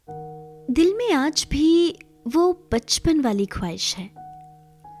दिल में आज भी वो बचपन वाली ख्वाहिश है,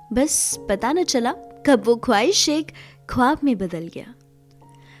 बस पता न चला कब वो ख्वाहिश एक ख्वाब में बदल गया।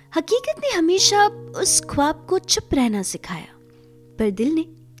 हकीकत ने हमेशा उस ख्वाब को चुप रहना सिखाया, पर दिल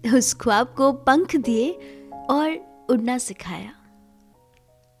ने उस ख्वाब को पंख दिए और उड़ना सिखाया।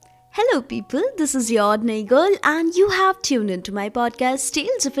 Hello people, this is your ordinary girl and you have tuned into my podcast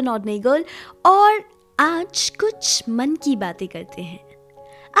Tales of an Ordinary Girl। और आज कुछ मन की बातें करते हैं।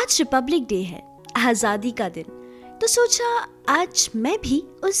 आज रिपब्लिक डे है, आज़ादी का दिन, तो सोचा आज मैं भी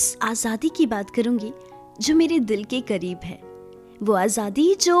उस आज़ादी की बात करूंगी जो मेरे दिल के करीब है। वो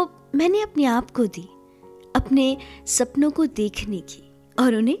आज़ादी जो मैंने अपने आप को दी, अपने सपनों को देखने की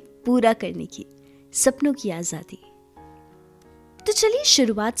और उन्हें पूरा करने की, सपनों की आज़ादी। तो चलिए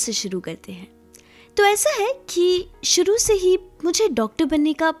शुरुआत से शुरू करते हैं। तो ऐसा है कि शुरू से ही मुझे डॉक्टर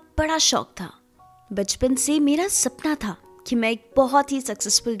बनने का बड़ा शौक था। बचपन से मेरा सपना था कि मैं एक बहुत ही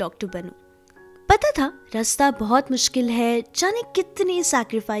सक्सेसफुल डॉक्टर बनूं। पता था रास्ता बहुत मुश्किल है, जाने कितने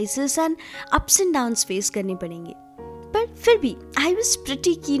sacrifices and ups and downs face करने पड़ेंगे, पर फिर भी I was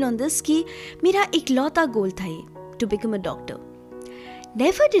pretty keen on this कि मेरा इकलौता गोल था ये, to become a doctor.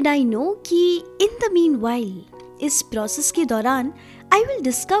 Never did I know कि इन द मीनवाइल, इस प्रोसेस के दौरान I will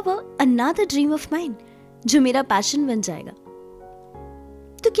discover another dream of mind जो मेरा पैशन बन जाएगा।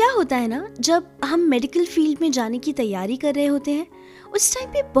 तो क्या होता है ना, जब हम मेडिकल फील्ड में जाने की तैयारी कर रहे होते हैं, उस टाइम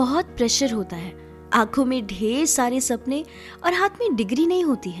पे बहुत प्रेशर होता है, आंखों में ढेर सारे सपने और हाथ में डिग्री नहीं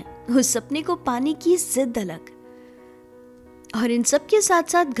होती है, उस सपने को पाने की जिद अलग। और इन सब के साथ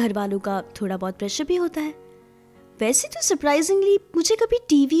साथ घर वालों का थोड़ा बहुत प्रेशर भी होता है। वैसे तो सरप्राइजिंगली मुझे कभी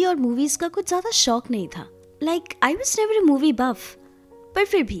टीवी और मूवीज का कुछ ज्यादा शौक नहीं था, like I was never a movie buff. पर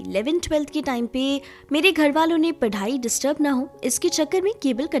फिर भी 11th-12th के टाइम पे मेरे घर वालों ने पढ़ाई डिस्टर्ब ना हो इसके चक्कर में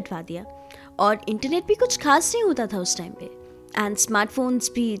केबल कटवा दिया, और इंटरनेट भी कुछ खास नहीं होता था उस टाइम पे, एंड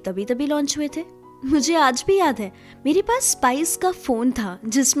स्मार्टफोन्स भी तभी लॉन्च हुए थे। मुझे आज भी याद है, मेरे पास स्पाइस का फ़ोन था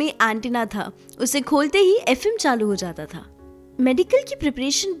जिसमें एंटीना था, उसे खोलते ही एफएम चालू हो जाता था। मेडिकल की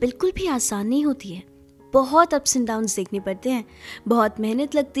प्रिपरेशन बिल्कुल भी आसान नहीं होती है, बहुत अप्स एंड डाउन्स देखने पड़ते हैं, बहुत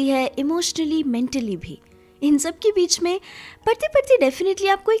मेहनत लगती है, इमोशनली मेंटली भी। इन सब के बीच में पढ़ते पढ़ते डेफिनेटली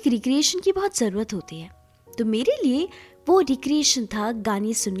आपको एक रिक्रिएशन की बहुत ज़रूरत होती है। तो मेरे लिए वो रिक्रिएशन था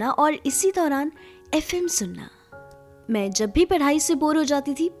गाने सुनना और इसी दौरान एफएम सुनना। मैं जब भी पढ़ाई से बोर हो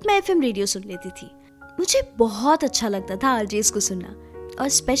जाती थी, मैं एफएम रेडियो सुन लेती थी। मुझे बहुत अच्छा लगता था आरजेस को सुनना, और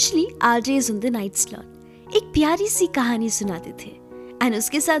specially RJs on the night slot एक प्यारी सी कहानी सुनाते थे, एंड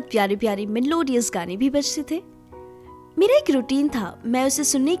उसके साथ प्यारे प्यारे मेलोडियस गाने भी बजते थे। मेरा एक रूटीन था, मैं उसे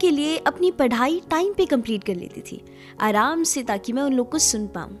सुनने के लिए अपनी पढ़ाई टाइम पे कंप्लीट कर लेती थी आराम से, ताकि मैं उन लोग को सुन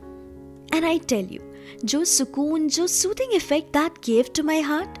पाऊँ। एंड आई टेल यू, जो सुकून, जो soothing effect that gave to my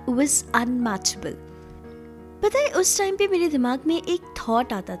heart was unmatchable. पता है, उस टाइम पे मेरे दिमाग में एक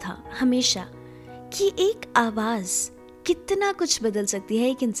थॉट आता था हमेशा कि एक आवाज़ कितना कुछ बदल सकती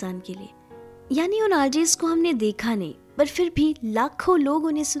है एक इंसान के लिए। यानी उन आरजेस को हमने देखा नहीं, पर फिर भी लाखों लोग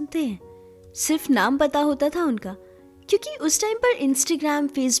उन्हें सुनते हैं। सिर्फ नाम पता होता था उनका, क्योंकि उस टाइम पर इंस्टाग्राम,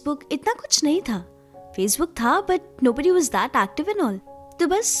 फेसबुक इतना कुछ नहीं था। फेसबुक था but nobody was that active and all. तो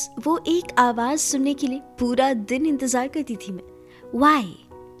बस वो एक आवाज़ सुनने के लिए पूरा दिन इंतज़ार करती थी मैं। व्हाई?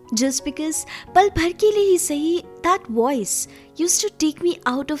 जस्ट बिकॉज पल भर के लिए ही सही, that voice used to take me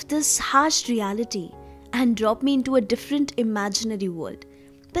out of this harsh reality and drop me into a different imaginary world.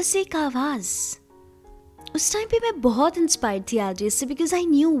 बस एक आवाज़। उस टाइम पे मैं बहुत इंस्पायर्ड थी आरजेस से, because I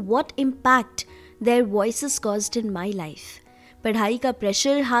knew what impact their voices caused in my life। पढ़ाई का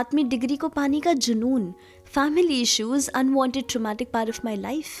प्रेशर, हाथ में डिग्री को पाने का जुनून, family issues, unwanted traumatic part of my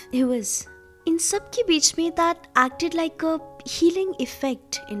life, it was इन सब के बीच में that acted like a healing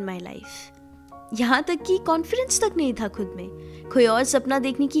effect in my life। यहाँ तक कि कॉन्फिडेंस तक नहीं था खुद में, कोई और सपना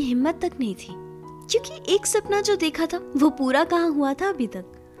देखने की हिम्मत तक नहीं थी, क्योंकि एक सपना जो देखा था वो पूरा कहाँ हुआ था अभी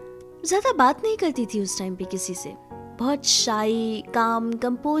तक। ज़्यादा बात नहीं करती थी उस टाइम पे किसी से, बहुत शाई, काम,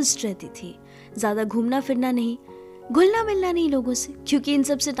 कंपोज्ड रहती थी, ज़्यादा घूमना फिरना नहीं, घुलना मिलना नहीं लोगों से, क्योंकि इन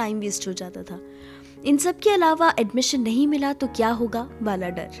सब से टाइम वेस्ट हो जाता था। इन सब के अलावा एडमिशन नहीं मिला तो क्या होगा वाला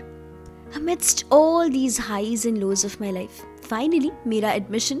डर। Amidst all these highs and lows of my life, finally मेरा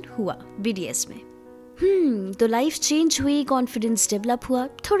एडमिशन हुआ BDS में। तो लाइफ चेंज हुई, कॉन्फिडेंस डेवलप हुआ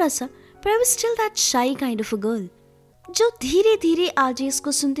थोड़ा सा, पर आई वाज स्टिल दैट शाई काइंड ऑफ अ गर्ल जो धीरे धीरे आरजेस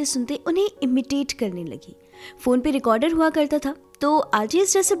को सुनते सुनते उन्हें इमिटेट करने लगी। फोन पे रिकॉर्डर हुआ करता था, तो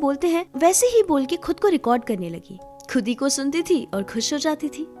आरजेस जैसे बोलते हैं वैसे ही बोल के खुद को रिकॉर्ड करने लगी। खुद ही को सुनती थी और खुश हो जाती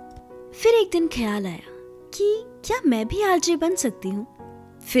थी। फिर एक दिन ख्याल आया कि क्या मैं भी आरजे बन सकती हूँ।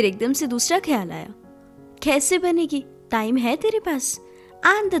 फिर एकदम से दूसरा ख्याल आया, कैसे बनेगी, टाइम है तेरे पास,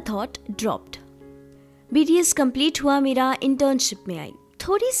 and the thought dropped. BDS complete हुआ मेरा, इंटर्नशिप में आई,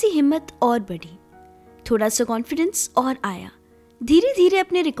 थोड़ी सी हिम्मत और बढ़ी, थोड़ा सा कॉन्फिडेंस और आया। धीरे धीरे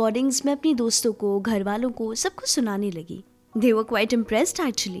अपने रिकॉर्डिंग्स में अपने दोस्तों को, घर वालों को, सबको सुनाने लगी। They were quite impressed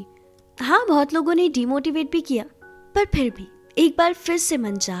actually. हाँ, बहुत लोगों ने डिमोटिवेट भी किया, पर फिर भी एक बार फिर से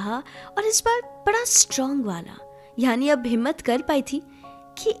मन चाहा, और इस बार बड़ा स्ट्रॉन्ग वाला। यानी अब हिम्मत कर पाई थी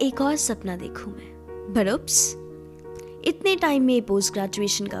कि एक और सपना देखूं मैं। पर उप्स, इतने टाइम में पोस्ट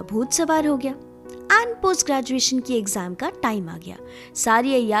ग्रेजुएशन का भूत सवार हो गया एंड पोस्ट ग्रेजुएशन की एग्जाम का टाइम आ गया।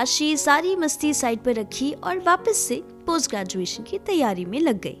 सारी अय्याशी, सारी मस्ती साइड पर रखी और वापस से पोस्ट ग्रेजुएशन की तैयारी में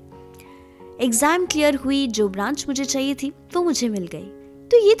लग गई। एग्जाम क्लियर हुई, जो ब्रांच मुझे चाहिए थी वो मुझे मिल गई।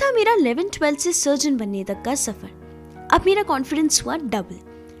 तो ये था मेरा 11th-12th से सर्जन बनने तक का सफर। अब मेरा कॉन्फिडेंस हुआ डबल।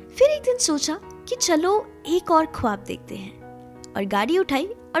 फिर एक दिन सोचा कि चलो एक और ख्वाब देखते हैं, और गाड़ी उठाई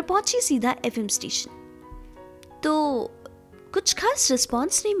और पहुंची सीधा FM स्टेशन। तो कुछ खास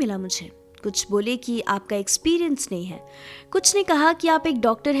रिस्पॉन्स नहीं मिला मुझे। कुछ बोले कि आपका एक्सपीरियंस नहीं है, कुछ ने कहा कि आप एक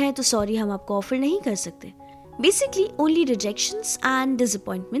डॉक्टर हैं तो सॉरी, हम आपको ऑफर नहीं कर सकते। Basically only rejections and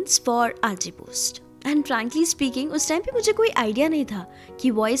disappointments for RJ post. And frankly speaking, उस टाइम पे मुझे कोई आइडिया नहीं था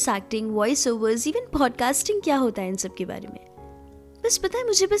कि voice acting, voice overs, even podcasting क्या होता है इन सब के बारे में। बस पता है,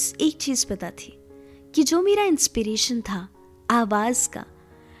 मुझे बस एक चीज़ पता थी कि जो मेरा इंस्पिरेशन था आवाज़ का,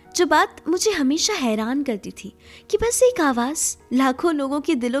 जो बात मुझे हमेशा हैरान करती थी कि बस एक आवाज़ लाखों लोगों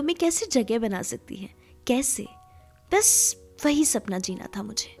के दिलों में कैसे जगह बना सकती है, कैसे, बस वही सपना जीना था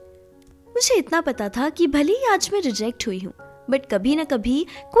मुझे। मुझे इतना पता था कि भले ही आज मैं रिजेक्ट हुई हूँ, बट कभी ना कभी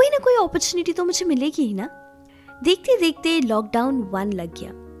कोई ना कोई अपॉर्चुनिटी तो मुझे मिलेगी ही ना। देखते देखते लॉकडाउन 1 लग गया।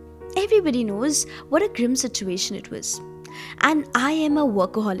 Everybody knows what a grim situation it was, and I am a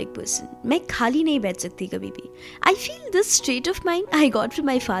workaholic person. मैं खाली नहीं बैठ सकती कभी भी। I feel this state of mind I got from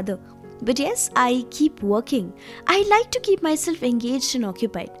my father, but yes, I keep working. I like to keep my self engaged and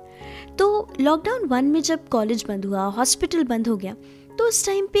occupied. तो lockdown 1 में जब कॉलेज बंद हुआ, हॉस्पिटल बंद हो गया, तो उस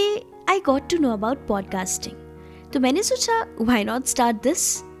टाइम पे I got to know about podcasting. तो मैंने सोचा, why not start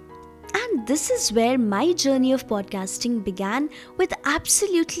this? And this is where my journey of podcasting began, with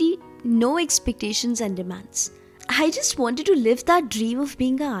absolutely no expectations and demands. I just wanted to live that dream of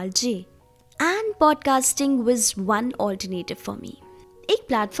being a RJ. And podcasting was one alternative for me. एक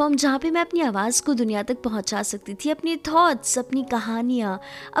platform जहाँ पे मैं अपनी आवाज़ को दुनिया तक पहुँचा सकती थी, अपने थॉट्स, अपनी कहानियाँ,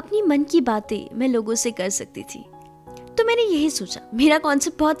 अपनी मन की बातें मैं लोगों से कर सकती थी। तो मैंने यही सोचा। मेरा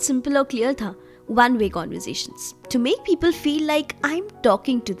कॉन्सेप्ट बहुत सिंपल और क्लियर था, one-way conversations, to make people feel like I'm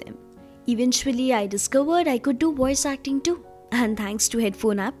talking to them. Eventually, I discovered I could do voice acting too, and thanks to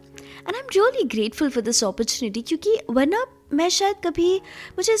headphone app. And I'm really grateful for this opportunity, क्योंकि वरना मैं शायद कभी,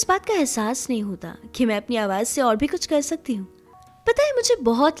 मुझे इस बात का एहसास नहीं होता कि मैं अपनी आवाज़ से और भी कुछ कर सकती हूँ। पता है, मुझे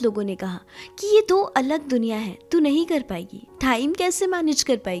बहुत लोगों ने कहा कि ये 2 अलग दुनिया है, तू नहीं कर पाएगी, टाइम कैसे मैनेज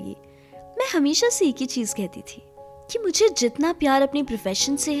कर पाएगी। मैं हमेशा से एक ही चीज़ कहती थी कि मुझे जितना प्यार अपने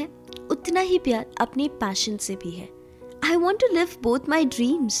प्रोफेशन से है, उतना ही प्यार अपने पैशन से भी है। I want to live both my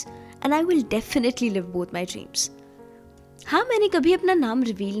dreams, and I will definitely live both my dreams. हाँ, मैंने कभी अपना नाम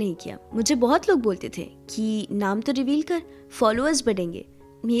रिवील नहीं किया। मुझे बहुत लोग बोलते थे कि नाम तो रिवील कर, फॉलोअर्स बढ़ेंगे।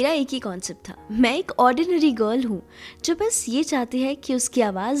 मेरा एक ही कॉन्सेप्ट था, मैं एक ऑर्डिनरी गर्ल हूँ जो बस ये चाहती है कि उसकी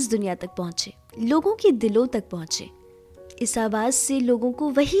आवाज़ दुनिया तक पहुँचे, लोगों के दिलों तक पहुँचे। इस आवाज़ से लोगों को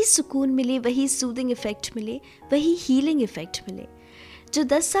वही सुकून मिले, वही सूदिंग इफ़ेक्ट मिले, वही हीलिंग इफ़ेक्ट मिले जो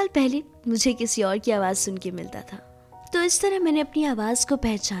 10 साल पहले मुझे किसी और की आवाज़ सुन के मिलता था। तो इस तरह मैंने अपनी आवाज़ को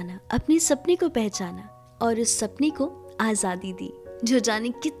पहचाना, अपने सपने को पहचाना, और उस सपने को आज़ादी दी जो जाने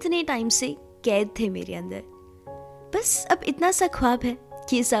कितने टाइम से कैद थे मेरे अंदर। बस अब इतना सा ख्वाब है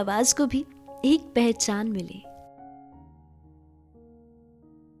कि इस आवाज़ को भी एक पहचान मिले।